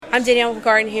I'm Danielle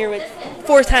Garden here with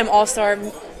four-time All-Star,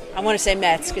 I want to say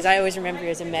Mets, because I always remember you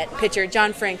as a Met pitcher,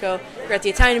 John Franco. We're at the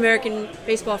Italian-American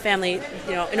Baseball Family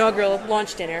inaugural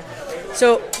launch dinner.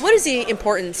 So what is the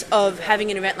importance of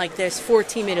having an event like this for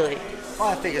Team Italy? Well,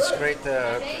 I think it's great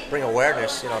to bring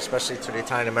awareness, especially to the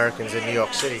Italian Americans in New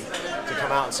York City, to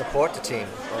come out and support the team.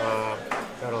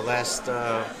 The last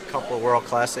couple of World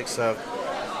Classics,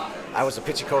 I was a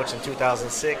pitching coach in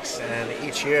 2006, and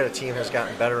each year the team has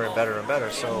gotten better and better and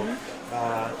better. So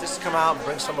just come out and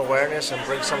bring some awareness and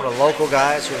bring some of the local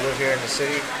guys who live here in the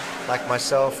city, like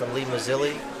myself and Lee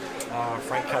Mazzilli.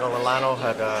 Franco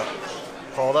had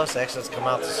called us, asked us to come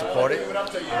out to support it.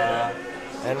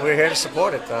 And we're here to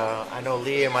support it. I know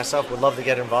Lee and myself would love to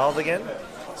get involved again.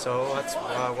 So that's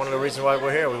one of the reasons why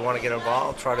we're here. We want to get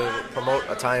involved, try to promote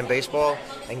Italian baseball,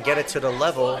 and get it to the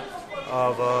level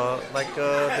of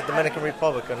the Dominican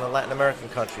Republic and the Latin American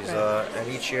countries.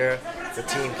 And each year, the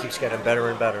team keeps getting better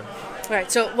and better. All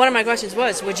right, so one of my questions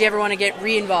was, would you ever want to get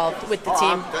re-involved with the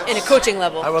team in a coaching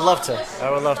level? I would love to.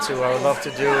 I would love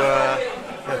to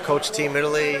do coach Team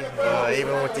Italy,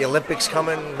 even with the Olympics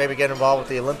coming, maybe get involved with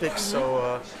the Olympics.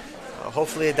 So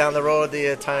hopefully down the road, the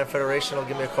Italian Federation will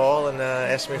give me a call and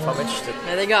ask me if I'm interested.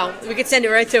 There they go. We could send it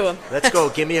right to them. Let's go.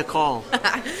 Give me a call.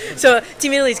 So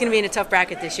Team Italy is going to be in a tough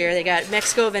bracket this year. They got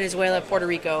Mexico, Venezuela, Puerto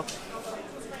Rico,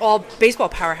 all baseball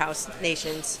powerhouse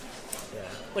nations. Yeah.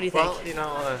 What do you think?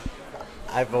 Well,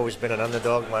 I've always been an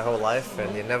underdog my whole life,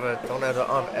 and you don't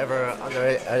ever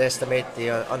underestimate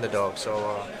the underdog. So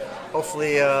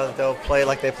hopefully they'll play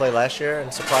like they played last year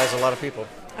and surprise a lot of people.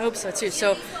 I hope so, too.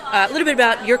 So a little bit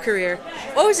about your career.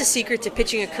 What was the secret to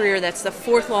pitching a career that's the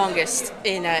fourth longest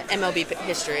in MLB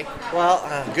history? Well,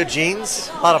 good genes,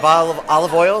 a lot of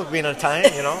olive oil, being an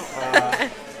Italian,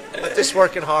 but just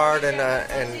working hard and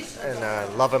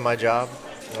loving my job,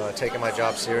 taking my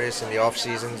job serious in the off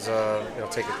seasons.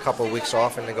 Take a couple of weeks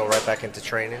off and then go right back into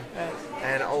training,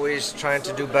 and always trying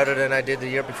to do better than I did the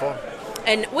year before.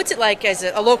 And what's it like as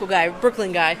a local guy,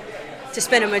 Brooklyn guy, to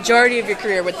spend a majority of your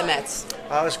career with the Mets?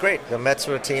 It was great. The Mets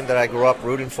were a team that I grew up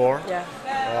rooting for. Yeah.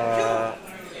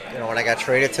 When I got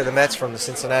traded to the Mets from the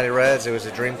Cincinnati Reds, it was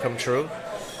a dream come true.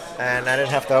 And I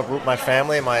didn't have to uproot my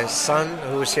family. My son,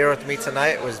 who is here with me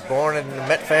tonight, was born in the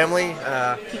Met family.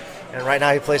 And right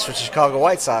now he plays for the Chicago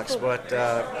White Sox. But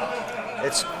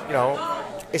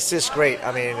it's just great.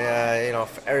 I mean,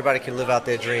 if everybody can live out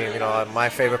their dream. My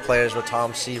favorite players were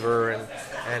Tom Seaver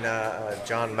and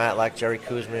John Matlack, Jerry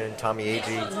Kuzman, and Tommy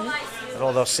Agee, and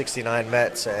all those 69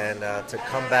 Mets. And to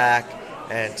come back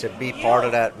and to be part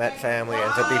of that Met family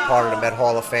and to be part of the Met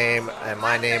Hall of Fame and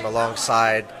my name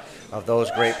alongside of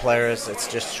those great players, it's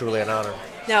just truly an honor.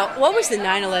 Now, what was the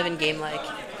 9/11 game like?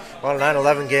 Well, the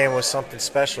 9/11 game was something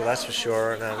special, that's for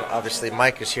sure. And obviously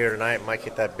Mike is here tonight. Mike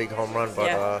hit that big home run.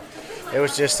 But it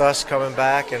was just us coming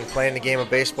back and playing the game of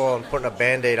baseball and putting a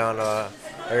Band-Aid on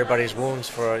everybody's wounds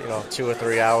for 2 or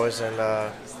 3 hours. And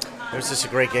it was just a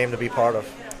great game to be part of.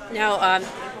 Now,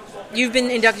 you've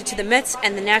been inducted to the Mets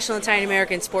and the National Italian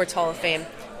American Sports Hall of Fame.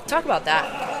 Talk about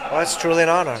that. Well, it's truly an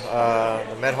honor.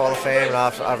 The Met Hall of Fame and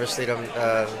obviously the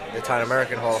Italian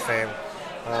American Hall of Fame.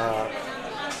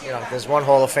 There's one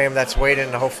Hall of Fame that's waiting,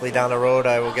 and hopefully down the road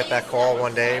I will get that call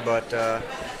one day. But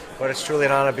it's truly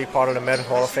an honor to be part of the Met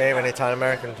Hall of Fame and the Italian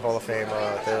American Hall of Fame.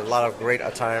 There are a lot of great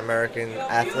Italian American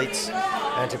athletes,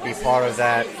 and to be part of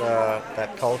that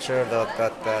culture,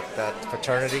 that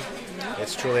fraternity,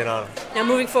 it's truly an honor. Now,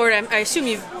 moving forward, I assume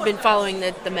you've been following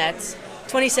the Mets.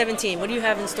 2017, what do you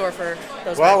have in store for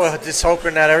those Well, Mets? we're just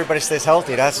hoping that everybody stays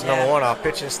healthy. That's number one. Our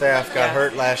pitching staff got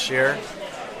hurt last year.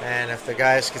 And if the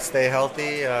guys could stay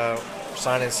healthy,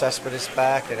 signing Cespedes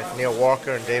back, and if Neil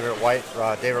Walker and David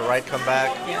Wright come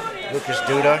back, Lucas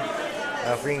Duda,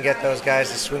 if we can get those guys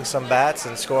to swing some bats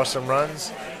and score some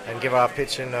runs and give our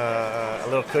pitching a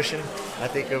little cushion, I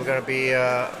think we're going to be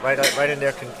right in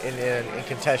there in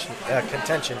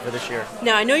contention for this year.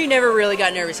 Now, I know you never really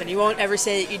got nervous, and you won't ever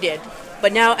say that you did.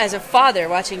 But now, as a father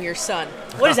watching your son,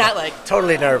 what is that like?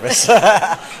 Totally nervous,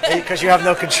 because you have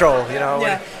no control.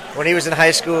 When he was in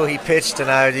high school, he pitched,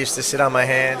 and I used to sit on my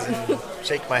hands and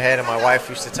shake my head, and my wife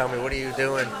used to tell me, "What are you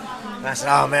doing?" And I said,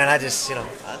 "Oh man, I'm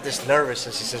just nervous."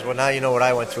 And she says, "Well, now you know what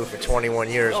I went through for 21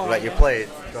 years that you played."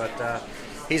 But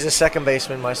he's a second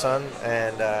baseman, my son,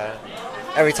 and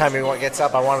every time he gets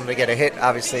up, I want him to get a hit.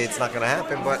 Obviously, it's not going to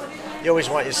happen, but you always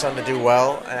want your son to do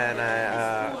well, and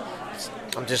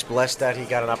I'm just blessed that he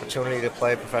got an opportunity to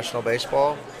play professional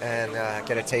baseball and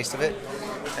get a taste of it.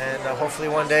 And hopefully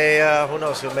one day, who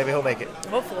knows, maybe he'll make it.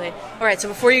 Hopefully. All right, so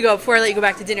before I let you go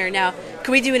back to dinner, now,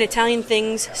 Can we do an Italian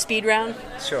things speed round?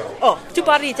 Sure. Oh, tu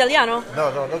parli italiano?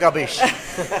 No, no capisci.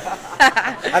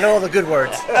 I know all the good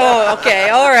words. Oh, okay,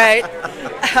 all right.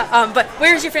 But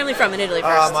where's your family from in Italy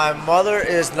first? My mother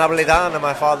is Napolitana and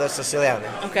my father is Sicilian.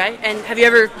 Okay, and have you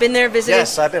ever been there visiting?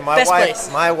 Yes, I've been.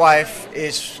 My wife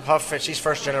is she's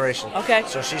first generation. Okay.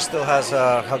 So she still has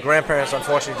her grandparents.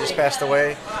 Unfortunately, just passed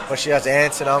away, but she has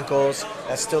aunts and uncles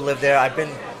that still live there. I've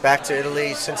been back to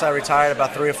Italy since I retired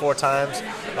about 3 or 4 times.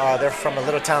 They're from a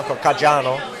little town called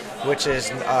Caggiano, which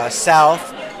is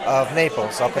south of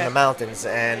Naples, up in the mountains,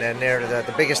 and near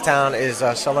the biggest town is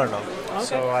Salerno. Okay.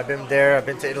 So I've been there. I've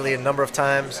been to Italy a number of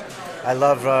times. I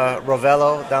love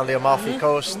Rovello down the Amalfi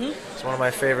Coast. It's one of my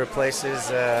favorite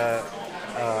places.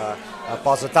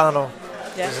 Positano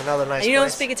is another nice place. And you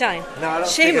don't speak Italian? No, I don't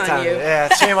Shame speak Italian. on you. Yeah,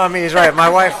 shame on me is right. My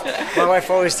wife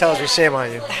always tells me shame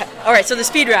on you. All right, so the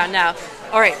speed round now.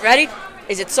 All right, ready?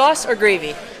 Is it sauce or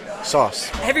gravy? Sauce.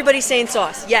 Everybody's saying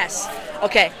sauce. Yes.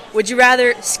 Okay. Would you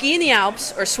rather ski in the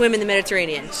Alps or swim in the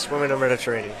Mediterranean? Swim in the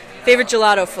Mediterranean. Favorite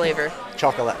gelato flavor?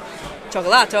 Chocolate.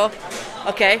 Cioccolato.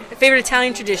 Okay. Favorite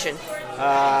Italian tradition?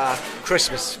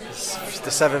 Christmas. The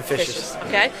 7 fishes.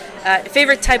 Okay.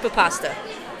 Favorite type of pasta?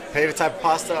 Favorite type of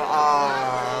pasta?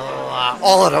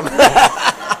 All of them.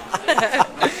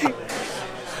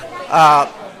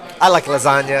 I like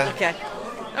lasagna. Okay.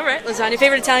 All right. Lasagna.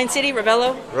 Favorite Italian city?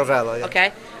 Ravello? Ravello, yeah.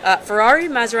 Okay. Ferrari,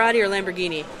 Maserati, or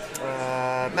Lamborghini?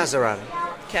 Maserati.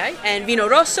 Okay. And vino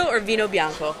rosso or vino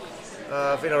bianco?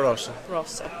 Vino rosso.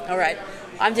 Rosso. All right.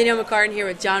 I'm Danielle McCartan here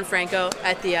with John Franco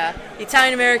at the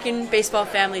Italian-American Baseball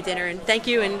Family Dinner. And thank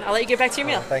you, and I'll let you get back to your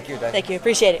meal. Thank you, Dan. Thank you.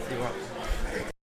 Appreciate it. You're welcome.